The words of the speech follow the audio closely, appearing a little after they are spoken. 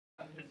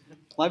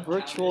My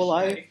virtual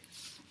life.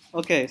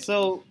 Okay,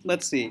 so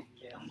let's see.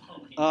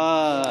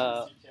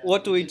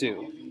 What do we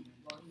do?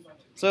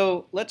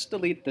 So let's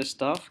delete this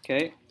stuff,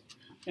 okay?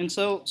 And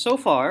so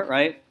far,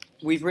 right,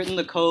 we've written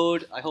the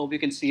code. I hope you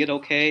can see it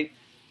okay.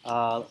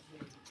 Uh,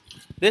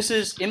 this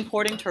is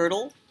importing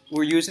turtle.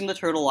 We're using the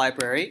turtle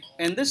library.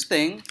 And this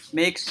thing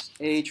makes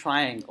a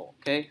triangle,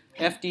 okay?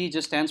 FD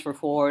just stands for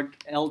forward.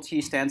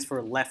 LT stands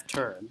for left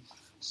turn.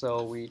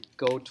 So we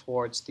go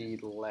towards the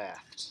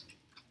left.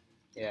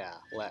 Yeah,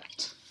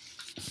 left.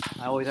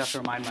 I always have to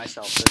remind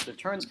myself that the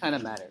turns kind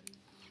of matter.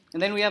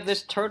 And then we have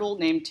this turtle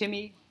named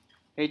Timmy.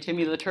 Hey,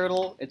 Timmy the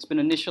turtle, it's been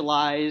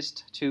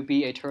initialized to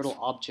be a turtle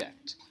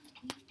object.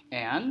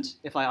 And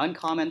if I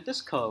uncomment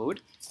this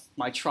code,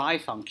 my try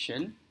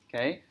function,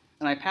 okay,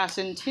 and I pass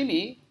in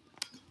Timmy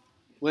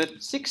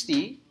with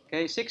 60,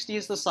 okay, 60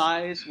 is the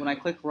size. When I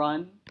click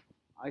run,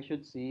 I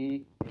should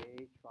see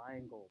a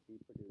triangle be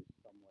produced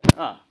somewhere.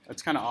 Ah,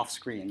 that's kind of off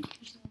screen.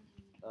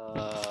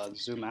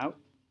 Zoom out.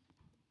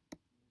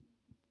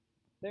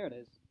 There it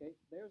is. Okay,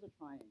 there's a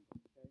triangle.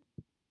 Okay,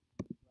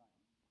 run.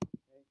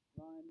 Okay,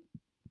 run.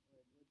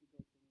 Where'd you go,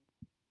 Timmy?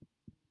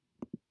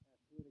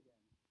 Do it again.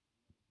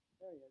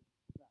 There he is.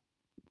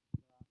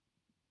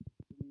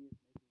 Timmy is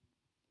making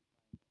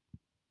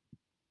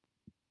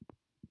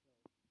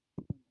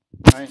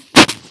a triangle. All right.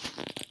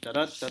 Da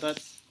da da da.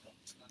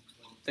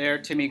 There,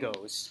 Timmy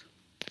goes.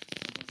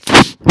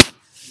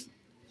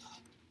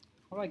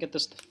 How do I get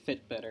this to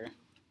fit better?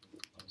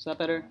 Is that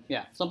better?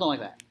 Yeah, something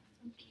like that.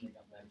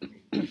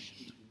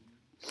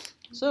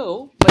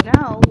 So, but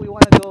now we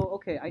want to go,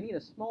 okay, I need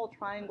a small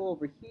triangle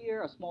over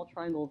here, a small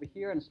triangle over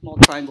here, and a small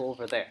triangle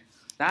over there.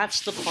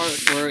 That's the part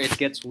where it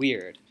gets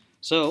weird.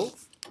 So,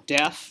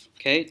 def,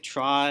 okay,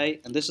 try,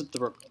 and this is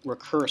the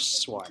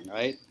recurse one,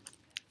 right?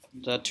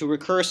 To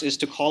recurse is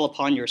to call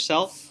upon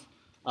yourself.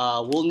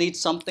 We'll need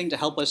something to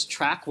help us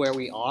track where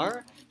we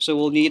are, so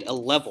we'll need a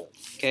level,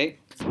 okay?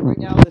 Right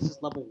now, this is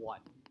level 1,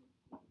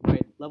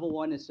 right? Level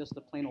 1 is just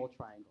a plain old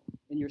triangle.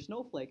 In your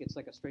snowflake, it's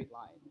like a straight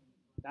line.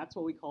 That's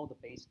what we call the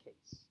base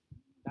case.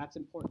 That's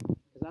important,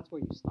 because that's where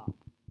you stop.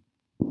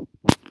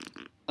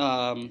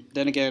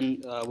 Then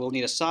again, we'll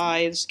need a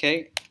size,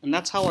 okay? And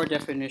that's how our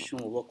definition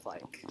will look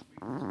like.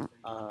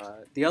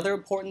 The other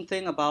important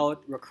thing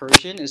about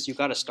recursion is you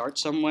got to start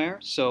somewhere.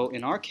 So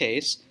in our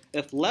case,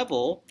 if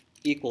level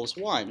equals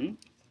 1,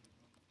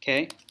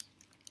 okay,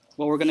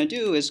 what we're going to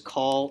do is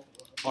call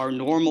our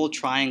normal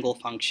triangle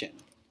function.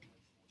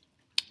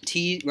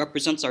 T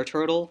represents our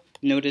turtle.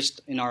 Notice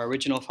in our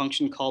original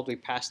function called, we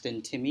passed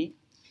in Timmy.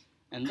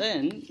 And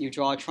then you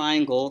draw a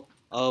triangle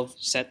of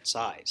set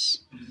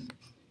size.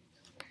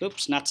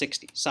 Oops, not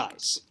 60,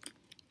 size.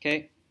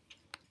 Okay?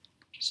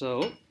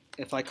 So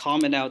if I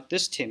comment out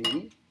this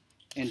Timmy,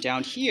 and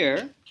down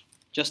here,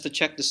 just to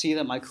check to see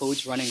that my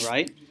code's running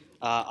right,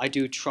 I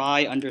do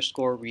try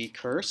underscore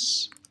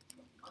recurse.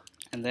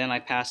 And then I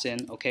pass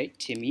in, okay,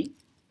 Timmy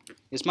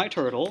is my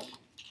turtle.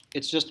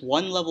 It's just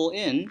one level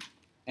in,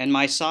 and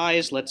my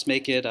size, let's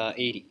make it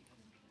 80.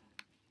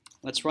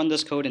 Let's run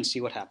this code and see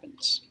what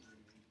happens.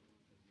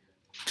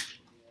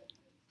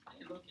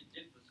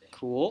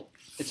 Cool.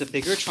 It's a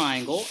bigger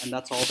triangle, and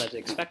that's all that's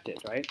expected,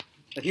 right?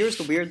 But here's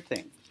the weird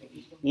thing.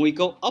 When we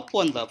go up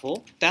one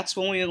level, that's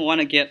when we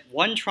want to get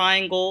one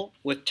triangle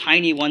with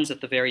tiny ones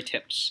at the very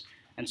tips.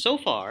 And so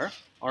far,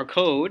 our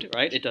code,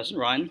 right, it doesn't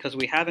run because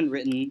we haven't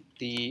written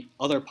the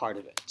other part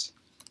of it.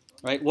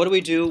 Right? What do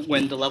we do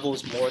when the level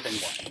is more than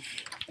 1?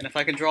 And if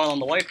I can draw it on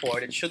the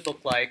whiteboard, it should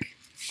look like,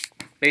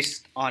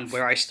 based on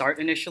where I start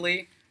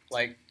initially,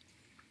 like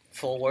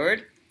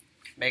forward,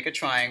 make a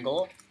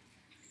triangle,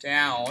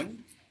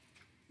 down,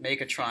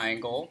 make a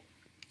triangle,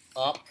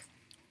 up,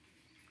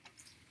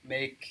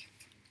 make,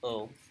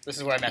 oh, this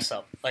is where I mess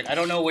up. Like, I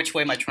don't know which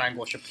way my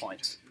triangle should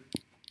point.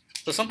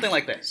 So something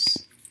like this,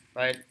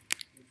 right?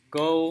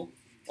 Go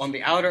on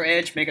the outer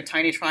edge, make a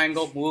tiny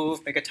triangle,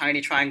 move, make a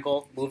tiny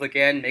triangle, move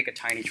again, make a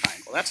tiny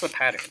triangle. That's the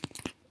pattern.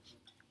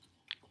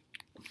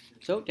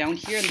 So down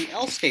here in the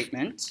else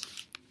statement,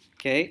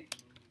 okay,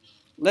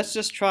 let's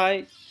just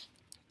try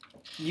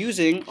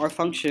using our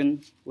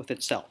function with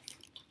itself.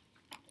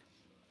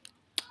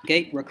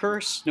 Okay,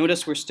 recurse,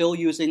 notice we're still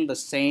using the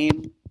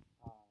same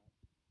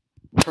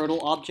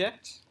turtle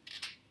object.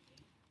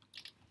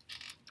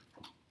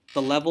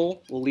 The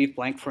level we'll leave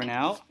blank for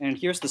now, and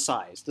here's the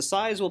size. The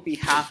size will be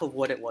half of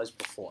what it was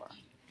before.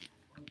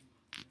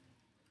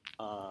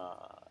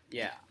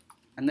 Yeah,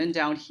 and then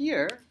down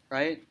here,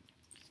 right,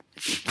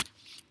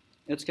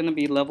 it's going to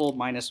be level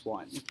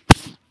 -1.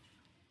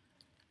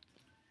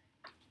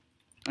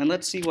 And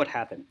let's see what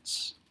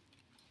happens.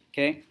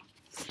 Okay,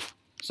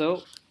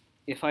 so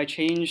if I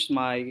change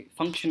my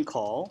function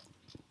call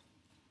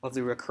of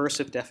the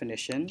recursive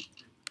definition,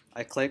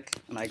 I click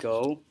and I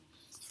go,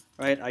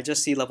 right, I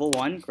just see level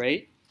 1,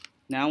 great.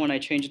 Now when I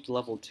change it to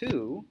level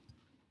 2,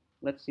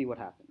 let's see what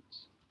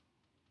happens.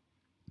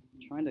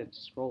 I'm trying to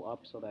scroll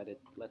up so that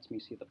it lets me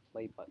see the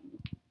play button.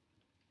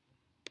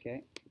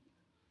 Okay.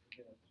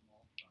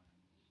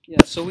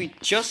 Yeah, so we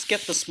just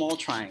get the small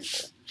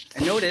triangle.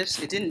 And notice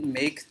it didn't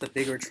make the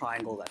bigger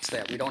triangle that's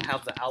there. We don't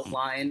have the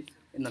outline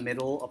in the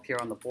middle up here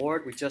on the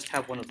board. We just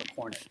have one of the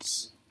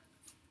coordinates.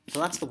 So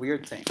that's the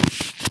weird thing.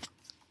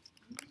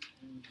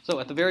 So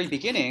at the very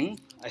beginning,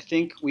 I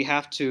think we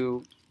have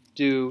to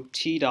do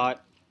t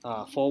dot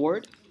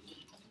forward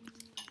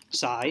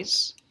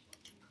size.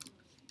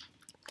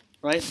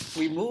 Right?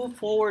 We move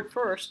forward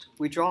first.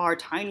 We draw our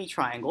tiny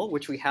triangle,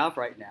 which we have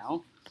right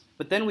now.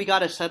 But then we got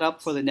to set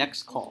up for the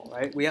next call,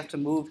 right? We have to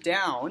move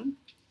down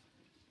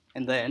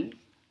and then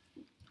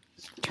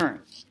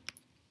turn.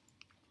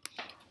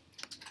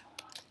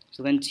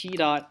 So then t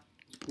dot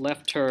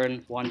left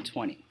turn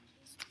 120.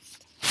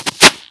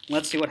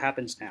 Let's see what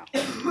happens now.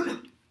 Can I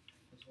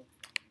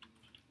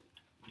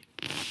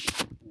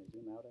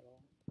zoom out at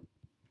all?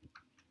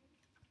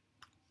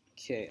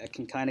 Okay, I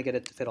can kind of get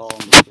it to fit all on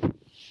the screen.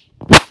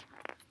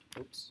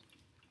 Oops.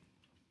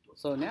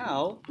 So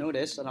now,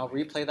 notice, and I'll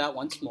replay that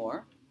once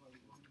more.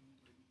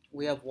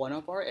 We have one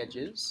of our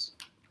edges.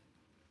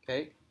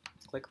 Okay,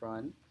 click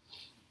run.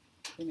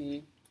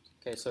 Okay,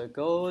 so it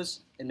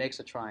goes, it makes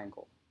a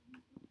triangle.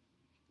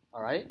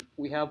 All right,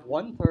 we have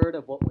 1/3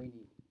 of what we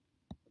need.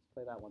 Let's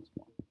play that once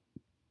more.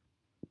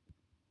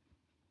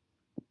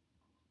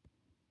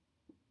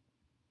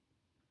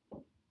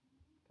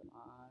 Come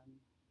on,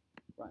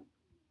 run.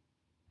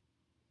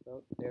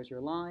 So there's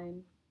your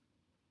line.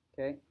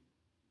 Okay,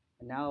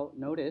 and now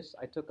notice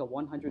I took a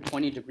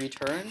 120-degree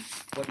turn.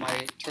 What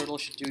my turtle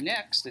should do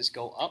next is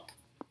go up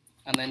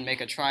and then make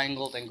a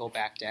triangle, then go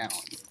back down.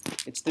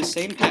 It's the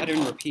same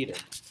pattern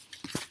repeated.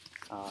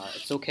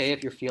 It's okay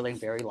if you're feeling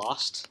very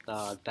lost.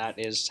 That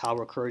is how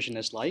recursion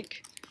is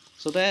like.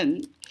 So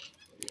then,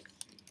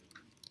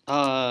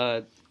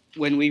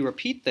 when we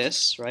repeat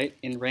this, right,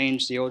 in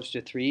range 0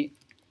 to 3,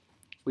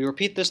 we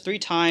repeat this 3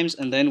 times,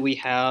 and then we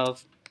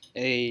have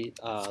a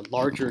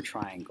larger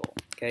triangle.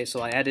 Okay,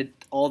 so I added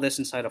all this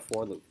inside a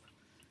for loop.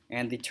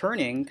 And the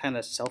turning kind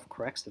of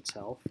self-corrects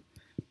itself.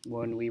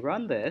 When we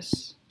run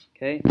this,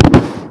 okay,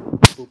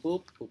 boop,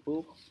 boop, boop,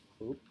 boop,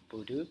 boop,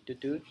 boop, do, do,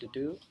 do, do,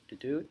 do, do,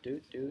 do,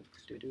 do, do,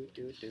 do, do,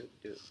 do, do,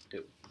 do,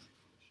 do.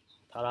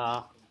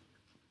 Ta-da!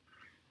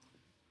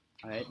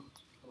 All right.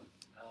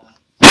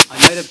 I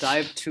might have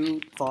dived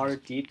too far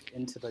deep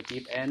into the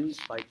deep end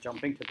by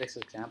jumping to this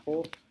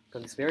example,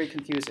 because it's very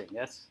confusing,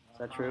 yes? Is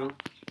that true?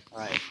 All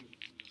right.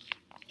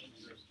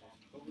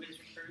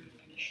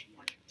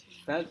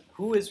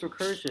 Who is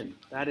recursion?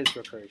 That is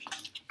recursion.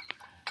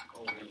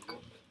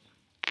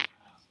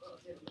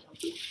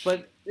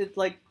 But it's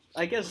like,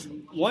 I guess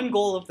one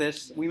goal of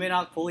this, we may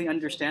not fully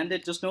understand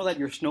it, just know that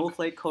your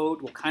snowflake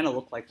code will kind of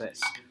look like this.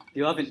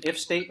 You have an if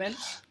statement,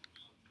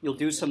 you'll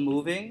do some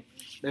moving,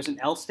 there's an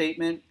else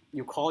statement,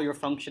 you call your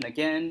function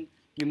again,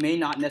 you may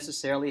not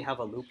necessarily have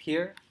a loop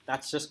here,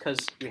 that's just because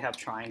we have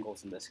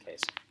triangles in this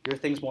case. Your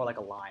thing's more like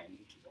a line.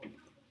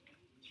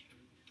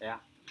 Yeah?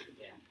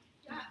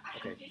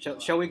 Okay,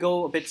 shall we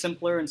go a bit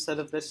simpler instead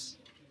of this?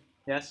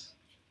 Yes?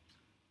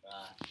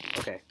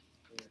 Okay.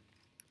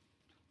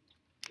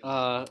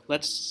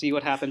 Let's see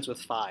what happens with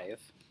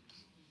 5.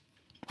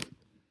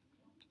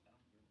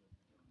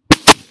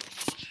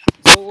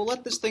 So we'll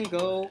let this thing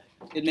go.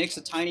 It makes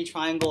a tiny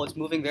triangle. It's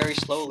moving very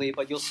slowly,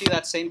 but you'll see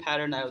that same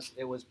pattern as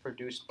it was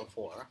produced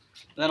before.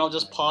 And then I'll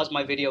just pause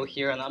my video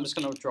here, and I'm just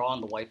going to draw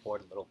on the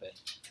whiteboard a little bit.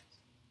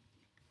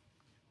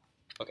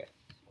 Okay.